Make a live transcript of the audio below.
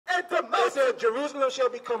and demotion. It said Jerusalem shall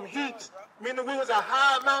become heat, meaning we was a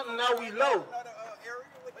high mountain, now we low.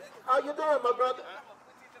 How you doing, my brother?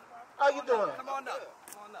 How you doing? Come on up.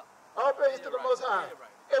 Come on up. All praise to the Most High.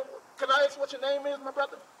 Hey, can I ask what your name is, my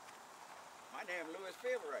brother? My name is Louis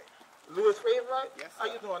Favorite. Louis Favorite? Yes, How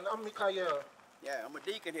sir. you doing? I'm Mikha'el. Yeah, I'm a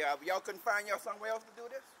deacon here. Y'all couldn't find y'all somewhere else to do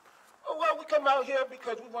this? Oh, well, we come out here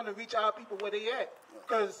because we want to reach our people where they at.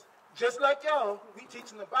 Because just like y'all, we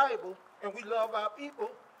teaching the Bible, and we love our people,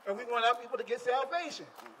 and we want our people to get salvation.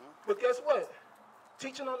 But guess what?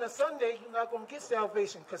 Teaching on a Sunday, you're not going to get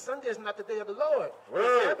salvation, because Sunday is not the day of the Lord.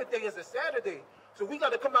 The Sabbath day is a Saturday. So we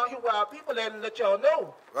got to come out here where our people at and let y'all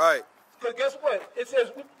know. Right. Because guess what? It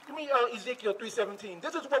says, give me Ezekiel 3:17.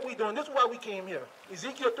 This is what we're doing. This is why we came here.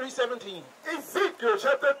 Ezekiel 3:17. Ezekiel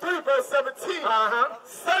chapter 3, verse 17.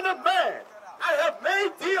 Son of man, I have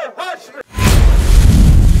made thee a watchman.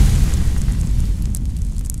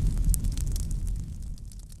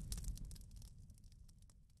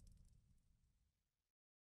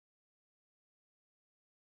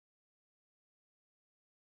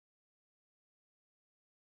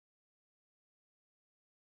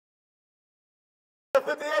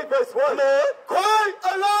 Chapter 58, verse 1. Cry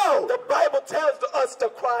aloud. The Bible tells us to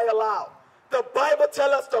cry aloud. The Bible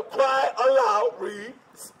tells us to cry aloud. Read.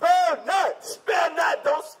 Spare not. Spare not.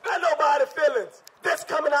 Don't spare nobody's feelings. That's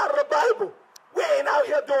coming out of the Bible. We ain't out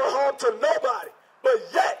here doing harm to nobody. But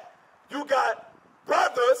yet, you got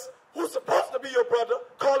brothers who's supposed to be your brother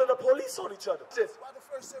calling the police on each other.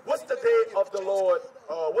 What's the day of the Lord?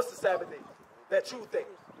 What's the Sabbath day that you think?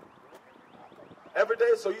 Every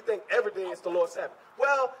day? So you think every day is the Lord's Sabbath.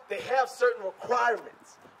 Well, they have certain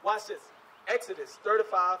requirements. Watch this. Exodus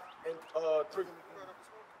 35 and 3.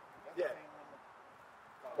 Yeah.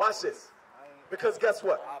 Watch this. Because guess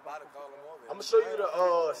what? I'm going to show you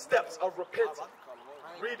the steps of repentance.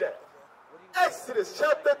 Read that. Exodus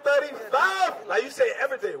chapter 35. Now you say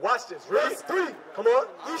every day. Watch this. Verse 3. Come on.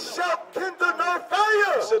 You shall kindle no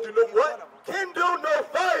fire. You shall do no what? Kindle no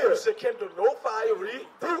fire. You shall kindle no fire. Read.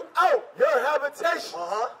 Throughout your habitation.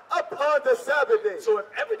 Upon the Sabbath day. So if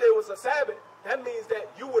every day was a Sabbath, that means that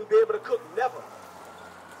you wouldn't be able to cook never.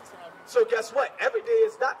 So guess what? Every day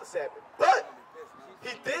is not the Sabbath. But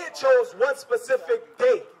he did chose one specific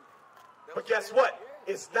day. But guess what?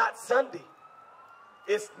 It's not Sunday.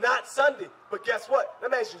 It's not Sunday. But guess what? Let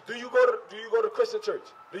me ask you, do you go to Christian church?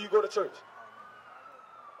 Do you go to church?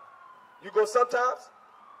 You go sometimes?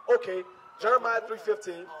 Okay. Jeremiah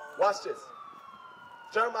 3:15. Watch this.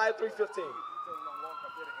 Jeremiah 3:15.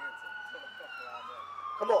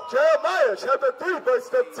 Come on. Jeremiah chapter 3 verse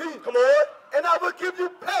 15. Come on. And I will give you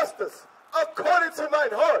pastors according to mine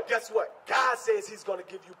heart. Guess what? God says he's going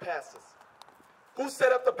to give you pastors. Who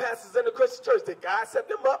set up the pastors in the Christian church? Did God set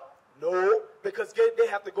them up? No, because they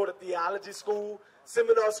have to go to theology school,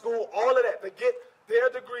 seminar school, all of that to get their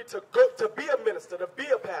degree to go to be a minister, to be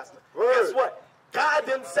a pastor. Guess what? God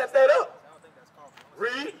didn't set that up.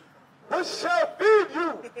 Read. Which shall feed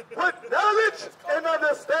you with knowledge and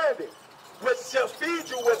understanding. Which shall feed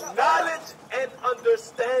you with knowledge and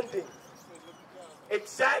understanding.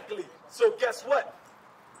 Exactly. So guess what?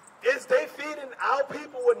 Is they feeding our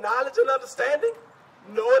people with knowledge and understanding?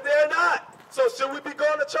 No, they're not. So should we be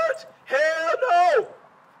going to church? Hell no.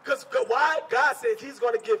 Because why? God said he's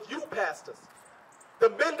going to give you pastors. The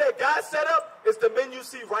men that God set up is the men you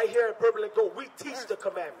see right here in Purple and Gold. We teach the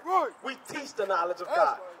commandments. We teach the knowledge of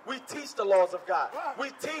God. We teach the laws of God. We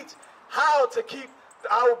teach how to keep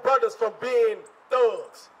our brothers from being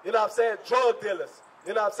thugs. You know what I'm saying? Drug dealers.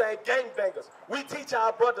 You know what I'm saying? Gangbangers. We teach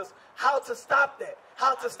our brothers how to stop that.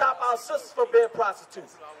 How to stop our sisters from being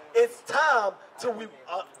prostitutes. It's time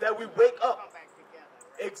that we wake up.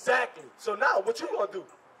 Exactly. So now, what you gonna do?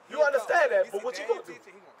 You understand that, but what you gonna do?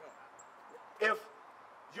 If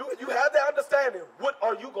you have that understanding, what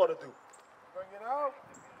are you gonna do? Bring it out.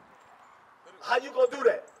 How you gonna do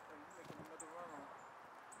that?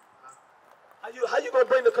 How you gonna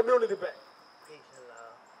bring the community back? Peace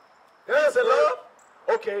and love. Peace and love?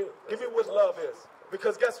 Okay, give me what love is.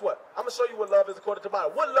 Because guess what? I'm gonna show you what love is according to the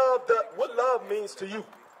Bible. What love means to you?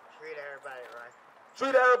 Treat everybody right.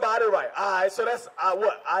 Treat everybody right. All right, so that's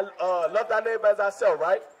what? I love thy neighbor as thyself,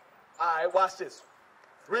 right? All right, watch this.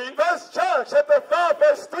 Read 1 John chapter 5,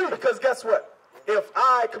 verse 3. Because guess what? If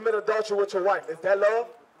I commit adultery with your wife, is that love?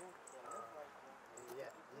 Yeah,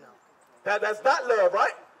 no. That's not love,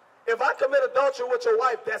 right? If I commit adultery with your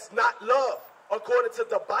wife, that's not love. According to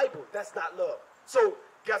the Bible, that's not love. So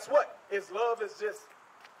guess what? Is love is just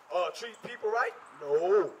treat people right?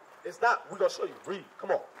 No, it's not. We're going to show you. Read.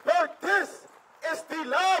 Come on. But this is the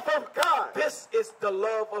love of God. This is the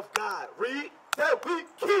love of God. Read. That we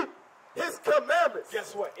keep his commandments.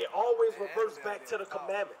 Guess what? It always reverts back to the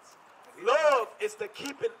commandments. Love is the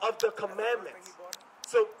keeping of the commandments.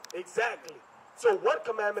 So, exactly. So what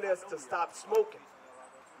commandment is to stop smoking?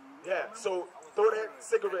 Yeah, so throw that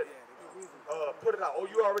cigarette, put it out. Oh,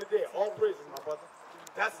 you already there. All praises, my brother.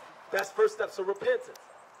 That's first step. So repentance,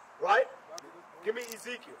 right? Give me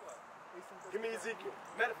Ezekiel. Give me Ezekiel.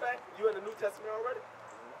 Matter of fact, you in the New Testament already?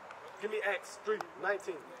 Give me Acts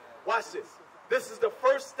 3:19. Watch this. This is the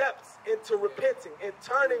first steps into repenting and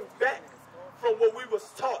turning back from what we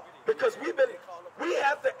was taught. Because we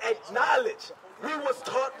have to acknowledge we was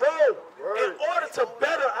taught wrong. In order to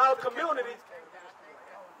better our community,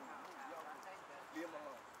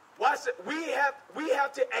 watch it. We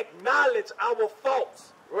have to acknowledge our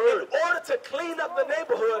faults. In order to clean up the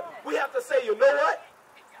neighborhood, we have to say, you know what?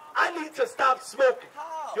 I need to stop smoking.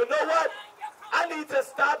 You know what? I need to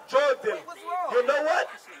stop drug dealing. You know what?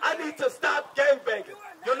 I need to stop gangbanging.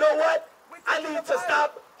 You know what? I need to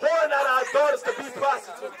stop whoring out our daughters to be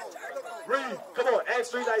prostitutes. Read. Come on,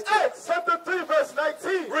 Acts 3:19. Acts chapter 3, verse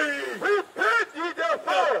 19. Read. Repent ye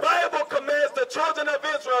therefore. The Bible commands the children of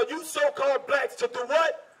Israel, you so-called blacks, to do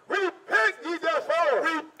what? Repent ye therefore.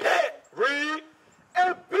 Repent. Read.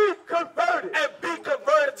 And be converted. And be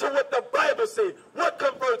converted to what the Bible says. What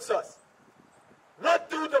converts us? What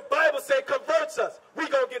do the Bible say converts us? We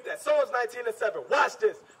gonna get that. Psalms 19:7. Watch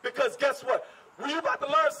this. Because guess what? We about to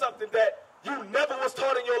learn something that you never was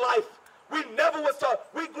taught in your life. We never was taught.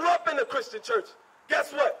 We grew up in the Christian church.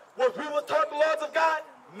 Guess what? Was we was taught the laws of God?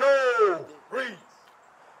 No. Read.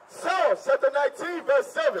 Psalms chapter 19, verse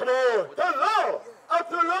 7. Come on. The law of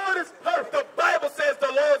the Lord is perfect. The Bible says the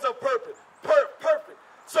laws are perfect. Perfect.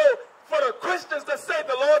 So for the Christians to say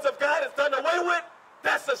the laws of God is done away with,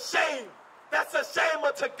 that's a shame. That's a shame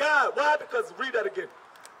unto God. Why? Because, read that again.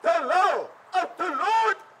 The law of the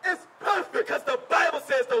Lord is perfect. Because the Bible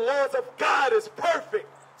says the laws of God is perfect.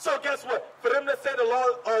 So guess what? For them to say the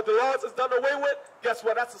laws is done away with, guess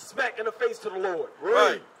what? That's a smack in the face to the Lord.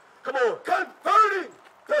 Right. Come on. Converting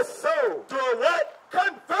the soul. Doing what?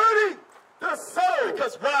 Converting the soul.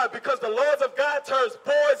 Because why? Because the laws of God turns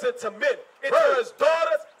boys into men. It turns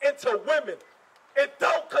daughters into women. It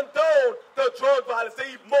don't condone the drug violence,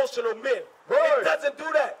 the emotional men. It doesn't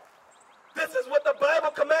do that. This is what the Bible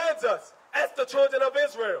commands us as the children of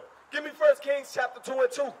Israel. Give me 1 Kings chapter 2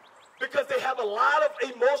 and 2. Because they have a lot of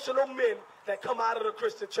emotional men that come out of the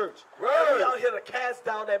Christian church. And we out here to cast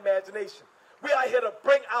down their imagination. We are here to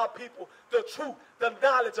bring our people the truth, the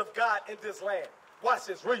knowledge of God in this land. Watch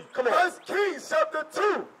this, read. Come on. 1 Kings chapter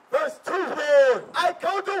 2, verse 2. Come on. I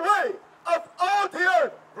go the way of all the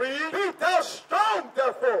earth. Read. Be thou strong,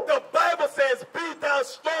 therefore. The Bible says, be thou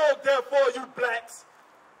strong, therefore, you blacks,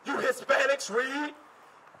 you Hispanics, read.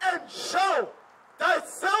 And show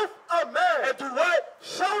thyself a man. And do what?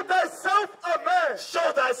 Show thyself a man.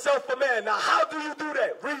 Show thyself a man. Now, how do you do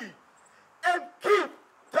that? Read. And keep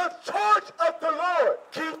the charge of the Lord.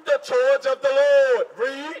 Keep the charge of the Lord.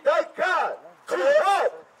 Read. Thy God. Come to on.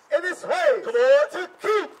 walk in his ways. Come on. To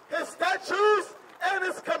keep his statutes and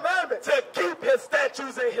his commandments. To keep his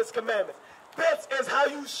statutes and his commandments. This is how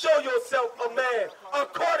you show yourself a man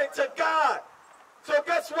according to God. So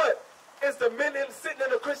guess what? Is the men sitting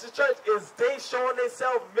in the Christian church, is they showing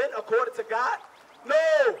themselves men according to God?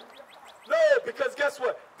 No. No, because guess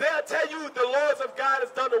what? They'll tell you the laws of God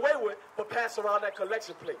is done away with, but pass around that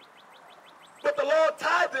collection plate. But the law of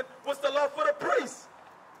tithing was the law for the priests.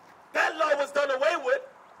 That law was done away with.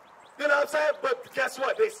 You know what I'm saying? But guess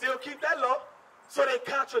what? They still keep that law. So they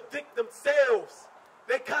contradict themselves.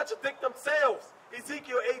 They contradict themselves.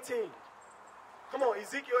 Ezekiel 18. Come on,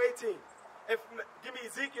 Ezekiel 18. And give me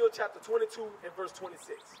Ezekiel chapter 22 and verse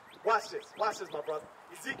 26. Watch this. Watch this, my brother.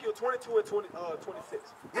 Ezekiel 22 and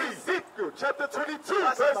 26. Ezekiel chapter 22,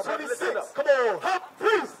 Watch verse this, 26. Come on. Her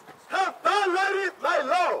priests have violated my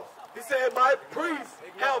law. He said, my priests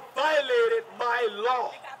have violated my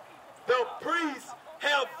law. The priests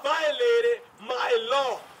have violated my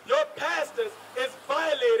law. Your pastors is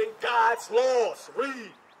violating God's laws.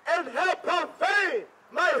 Read. And have profaned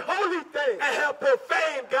my holy things. And have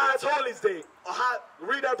profaned God's holy day.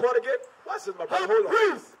 Read that part again. Watch this, my brother. Her Hold on.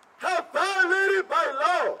 priests have violated my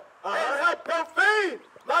law. And have profaned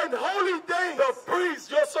mine holy things. The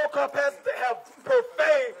priests, your so-called pastors, have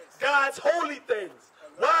profaned God's holy things.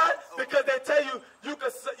 Why? Because they tell you you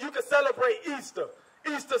can celebrate Easter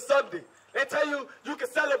Sunday. They tell you you can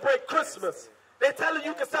celebrate Christmas. They tell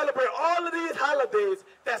you can celebrate all of these holidays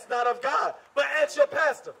that's not of God. But ask your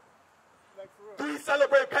pastor, do you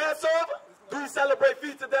celebrate Passover? Do you celebrate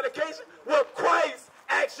Feast of Dedication? Well, Christ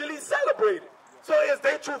actually celebrated. So is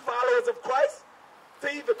they true followers of Christ?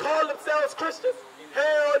 to even call themselves Christians?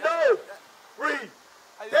 Hell no. Read.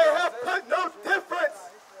 They have put no difference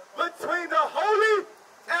between the holy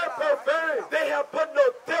and profane. They have put no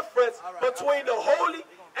difference between the holy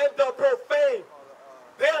and the profane.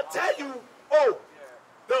 They'll tell you, oh,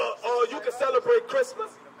 you can celebrate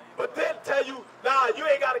Christmas, but then tell you, nah, you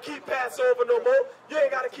ain't got to keep Passover no more. You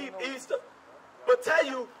ain't got to keep Easter. But tell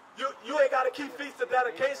you, you ain't got to keep Feast of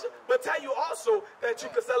Dedication, but tell you also that you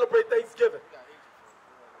can celebrate Thanksgiving.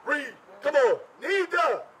 Read. Come on.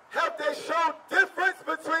 Neither have they shown difference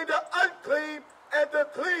between the unclean and the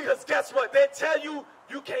clean. Because guess what? They tell you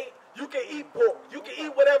you can eat pork. You can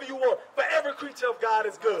eat whatever you want. For every creature of God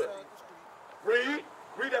is good. Read.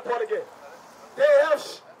 Read that part again. They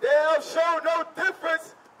have shown no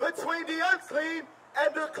difference between the unclean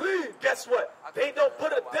and the clean. Guess what? They don't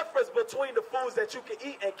put a difference between the foods that you can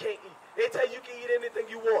eat and can't eat. They tell you can eat anything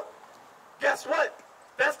you want. Guess what?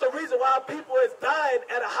 That's the reason why people is dying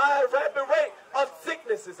at a high, rapid rate of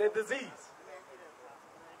sicknesses and disease.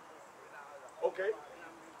 Okay.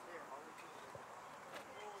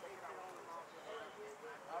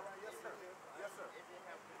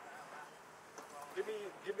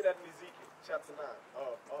 Give me that in Ezekiel chapter 9.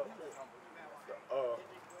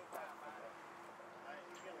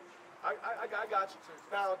 I got you.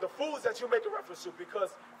 Now, the foods that you make a reference to, because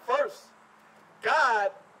first,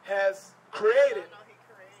 God has created,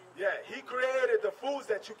 he created the foods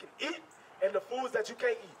that you can eat and the foods that you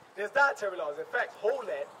can't eat. There's dietary laws. In fact, hold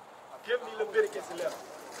that. Give me Leviticus 11.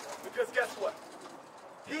 Because guess what?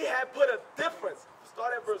 He had put a difference.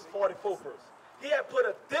 Start at verse 44 first. He had put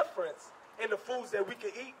a difference in the foods that we can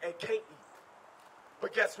eat and can't eat.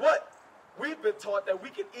 But guess what? We've been taught that we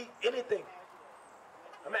can eat anything.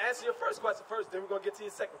 I'm going to answer your first question first, then we're going to get to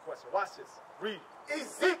your second question. Watch this. Read.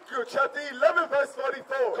 Ezekiel chapter 11 verse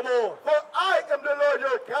 44. Come on. For I am the Lord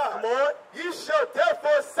your God. Come on. Ye shall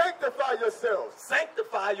therefore sanctify yourselves.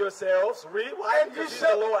 Sanctify yourselves. Read. Why? And because he's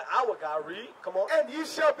the Lord our God. Read. Come on. And ye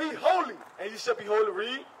shall be holy. And you shall be holy.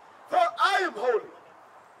 Read. For I am holy.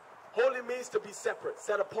 Holy means to be separate,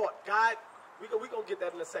 set apart. God, we're going to get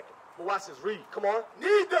that in a second. But watch this. Read. Come on.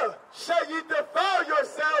 Neither shall ye defile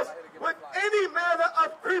yourselves with any manner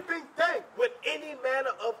of creeping thing. With any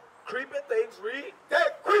manner of creeping things. Read.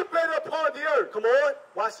 That creepeth upon the earth. Come on.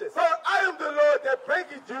 Watch this. For I am the Lord that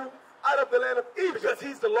bringeth you out of the land of Egypt. Because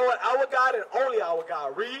he's the Lord our God and only our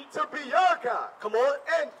God. Read. To be your God. Come on.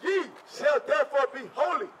 And ye shall therefore be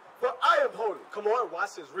holy, for I am holy. Come on.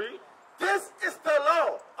 Watch this. Read. This is the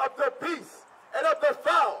law of the beast, and of the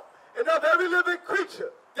fowl, and of every living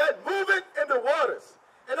creature that moveth in the waters,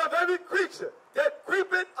 and of every creature that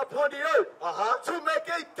creepeth upon the earth, to make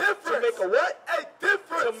a difference. To make a what? A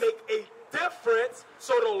difference. To make a difference.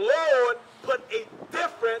 So the Lord put a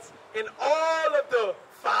difference in all of the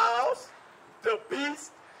fowls, the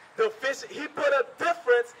beasts, the fish. He put a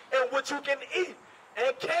difference in what you can eat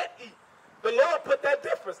and can't eat. The Lord put that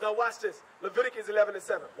difference. Now watch this. Leviticus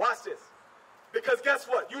 11:7. Watch this. Because guess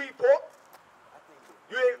what? You eat pork?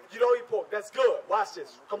 You don't eat pork. That's good. Watch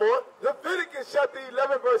this. Come on. Leviticus chapter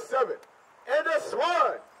 11 verse 7. And the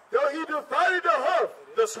swine, though he divided the hoof.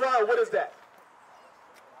 The swine, what is that?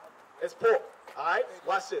 It's pork. All right?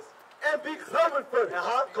 Watch this. And be cloven-footed.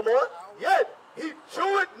 Come on. Yet he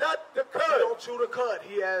cheweth not the cud. He don't chew the cud.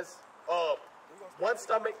 He has one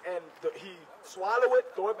stomach and he swallow it,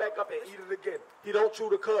 throw it back up, and eat it again. He don't chew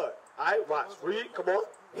the cud. All right? Watch. Read. Come on.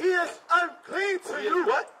 He is unclean to you.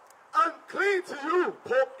 What? Unclean to you.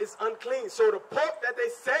 Pork is unclean. So the pork that they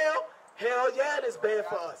sell, hell yeah, it's bad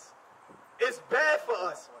for us. It's bad for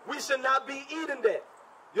us. We should not be eating that.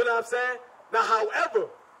 You know what I'm saying? Now, however,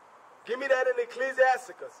 give me that in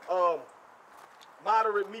Ecclesiasticus.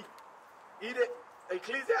 Moderate meat. Eat it,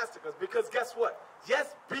 Ecclesiasticus, because guess what?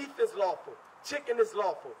 Yes, beef is lawful. Chicken is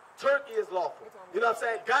lawful. Turkey is lawful. You know what I'm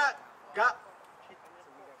saying?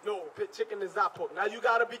 No, chicken is not pork. Now, you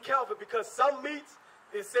got to be careful because some meats,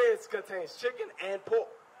 it says contains chicken and pork.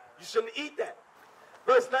 You shouldn't eat that.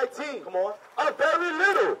 Verse 19. Come on. A very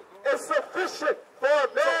little is sufficient for a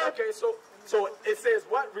man. So it says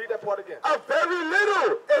what? Read that part again. A very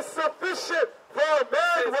little is sufficient for a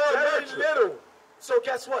man. Very little. So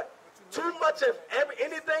guess what? Too much of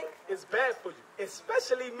anything is bad for you,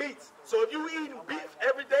 especially meats. So if you eating beef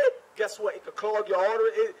every day, guess what? It could clog your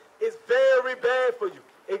artery. It's very bad for you.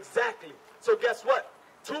 Exactly. So guess what?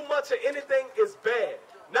 Too much of anything is bad.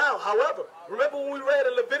 Now, however, remember when we read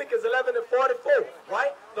in Leviticus 11:44,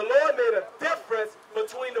 right? The Lord made a difference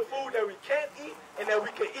between the food that we can't eat and that we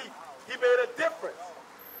can eat. He made a difference.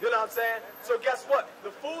 You know what I'm saying? So guess what?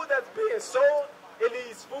 The food that's being sold in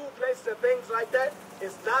these food places and things like that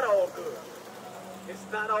is not all good. It's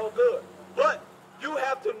not all good. But You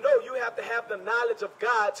have to know, you have to have the knowledge of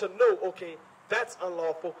God to know, okay, that's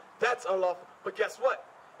unlawful, that's unlawful. But guess what?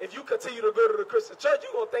 If you continue to go to the Christian church,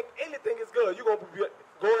 you're going to think anything is good. You're going to be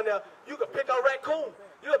going there, you can pick up raccoon.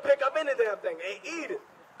 You can pick up any damn thing and eat it.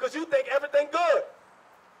 Because you think everything good.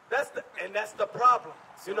 That's the problem.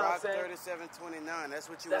 You know what I'm saying? 37:29, that's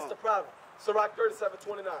what you That's want. the problem. Sirach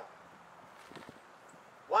 37:29.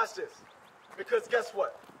 Watch this. Because guess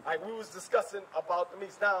what? Like we was discussing about the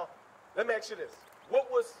meats. Now, let me ask you this.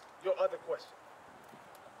 What was your other question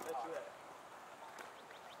that you had?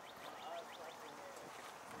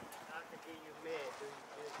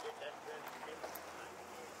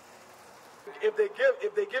 If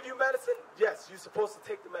they give you medicine, yes, you're supposed to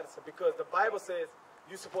take the medicine because the Bible says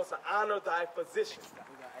you're supposed to honor thy physician.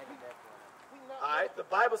 All right, the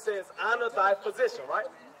Bible says honor thy physician, right?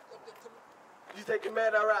 You take your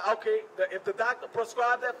med, all right, okay. If the doctor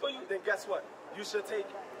prescribed that for you, then guess what? You should take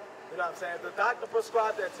it. You know what I'm saying? The doctor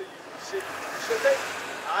prescribed that to you. You should take it.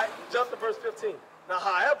 All right, jump to verse 15. Now,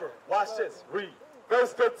 however, watch this. Read.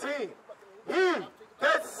 Verse 15. He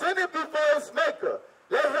that sinneth before his maker,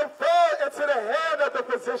 let him fall into the hand of the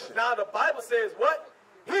physician. Now, the Bible says what?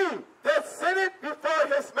 He that sinneth before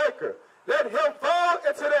his maker, let him fall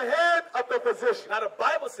into the hand of the physician. Now, the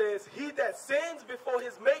Bible says, he that sins before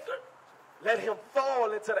his maker, let him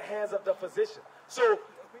fall into the hands of the physician. So,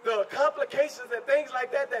 the complications and things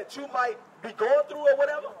like that that you might be going through or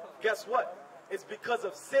whatever, guess what? It's because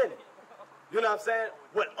of sin. You know what I'm saying?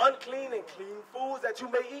 With unclean and clean foods that you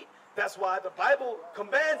may eat, that's why the Bible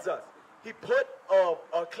commands us. He put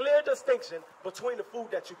a clear distinction between the food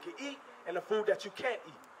that you can eat and the food that you can't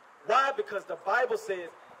eat. Why? Because the Bible says,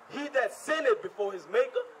 he that sinneth before his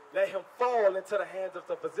maker, let him fall into the hands of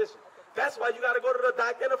the physician. That's why you got to go to the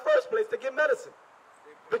doctor in the first place to get medicine.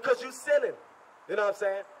 Because you're sinning. You know what I'm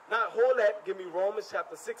saying? Now, hold that. Give me Romans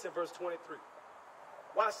chapter 6 and verse 23.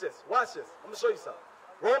 Watch this. Watch this. I'm going to show you something.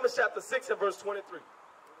 Romans chapter 6 and verse 23.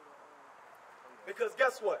 Because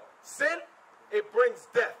guess what? Sin, it brings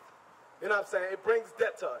death. You know what I'm saying? It brings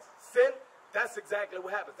death to us. Sin, that's exactly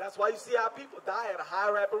what happens. That's why you see our people die at a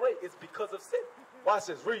high rapid rate. It's because of sin. Watch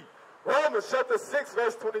this. Read. Romans chapter 6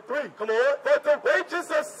 verse 23. Come on. But the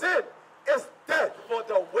wages of sin is death. For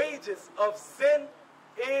the wages of sin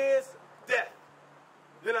is death.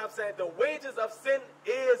 You know what I'm saying? The wages of sin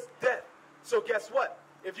is death. So guess what?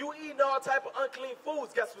 If you eat all type of unclean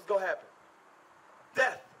foods, guess what's going to happen?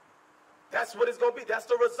 Death. That's what it's going to be. That's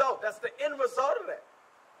the result. That's the end result of that.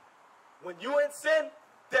 When you in sin,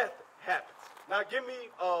 death happens. Now give me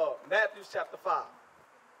Matthew chapter 5.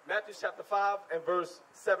 Matthew chapter 5 and verse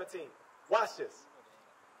 17. Watch this.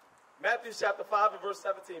 Matthew chapter 5 and verse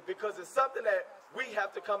 17. Because it's something that we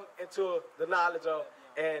have to come into the knowledge of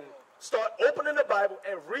and start opening the Bible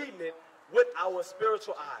and reading it with our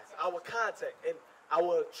spiritual eyes, our context, and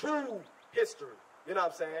our true history. You know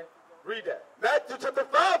what I'm saying? Read that. Matthew chapter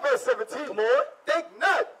 5 verse 17. Come on. Think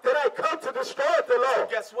not that I come to destroy the law. So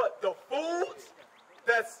guess what? The foods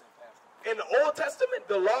that's in the Old Testament,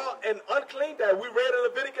 the law and unclean that we read in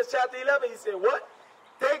Leviticus chapter 11, he said what?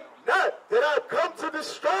 Think not that I come to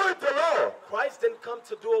destroy the law. Christ didn't come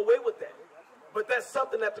to do away with that. But that's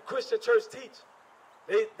something that the Christian church teach.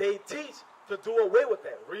 They teach to do away with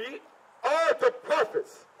that. Read. All the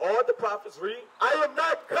prophets. All the prophets, read. I am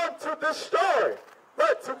not come to destroy,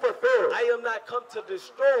 but to fulfill. I am not come to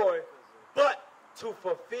destroy, but to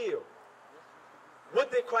fulfill.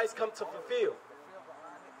 What did Christ come to fulfill?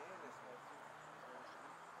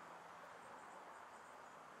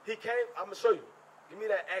 He came, I'm going to show you. Give me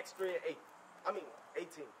that Acts 3 and 8. I mean, 18.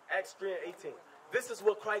 Acts 3 and 18. This is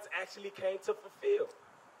what Christ actually came to fulfill.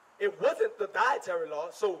 It wasn't the dietary law.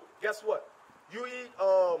 So guess what? You eat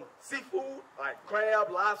seafood, like crab,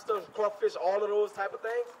 lobster, crawfish, all of those type of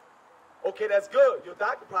things. Okay, that's good. Your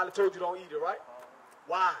doctor probably told you don't eat it, right?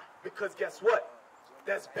 Why? Because guess what?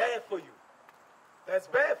 That's bad for you. That's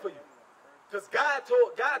bad for you. Because God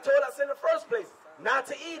told us in the first place not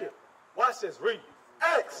to eat it. Watch this. Read.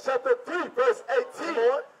 Acts chapter 3 verse 18. Come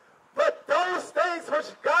on. But those things which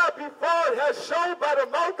God before has shown by the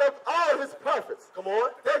mouth of all his prophets. Come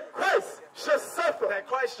on. That Christ shall suffer. That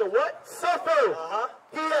Christ shall what? Suffer.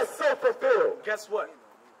 He has so fulfilled. Guess what?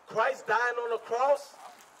 Christ dying on the cross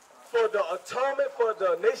for the atonement for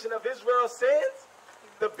the nation of Israel's sins,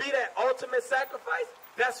 to be that ultimate sacrifice,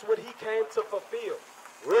 that's what he came to fulfill.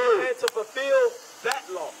 He came to fulfill that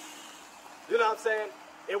law. You know what I'm saying?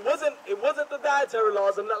 It wasn't the dietary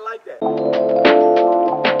laws and nothing like that.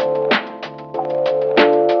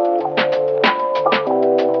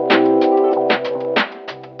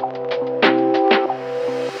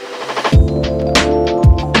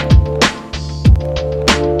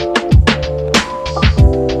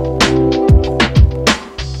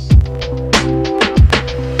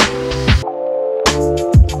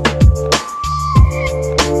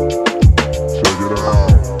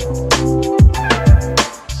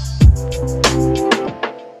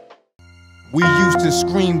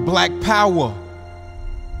 black power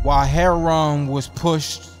while heroin was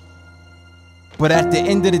pushed. But at the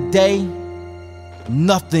end of the day,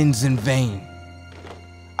 nothing's in vain.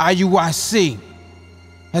 IUIC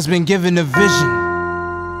has been given a vision.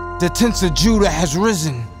 The tents of Judah has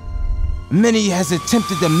risen. Many has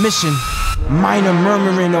attempted the mission, minor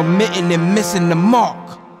murmuring, omitting, and missing the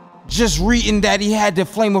mark. Just reading that he had the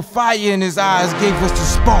flame of fire in his eyes gave us the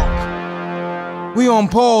spark. We on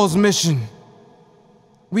Paul's mission.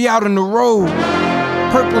 We out on the road,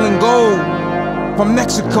 purple and gold, from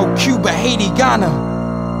Mexico, Cuba, Haiti,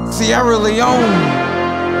 Ghana, Sierra Leone.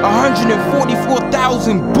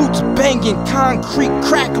 144,000 boots banging, concrete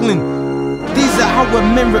crackling. These are our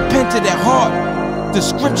men repented at heart. The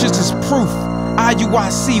scriptures is proof.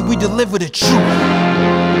 IUIC, we deliver the truth.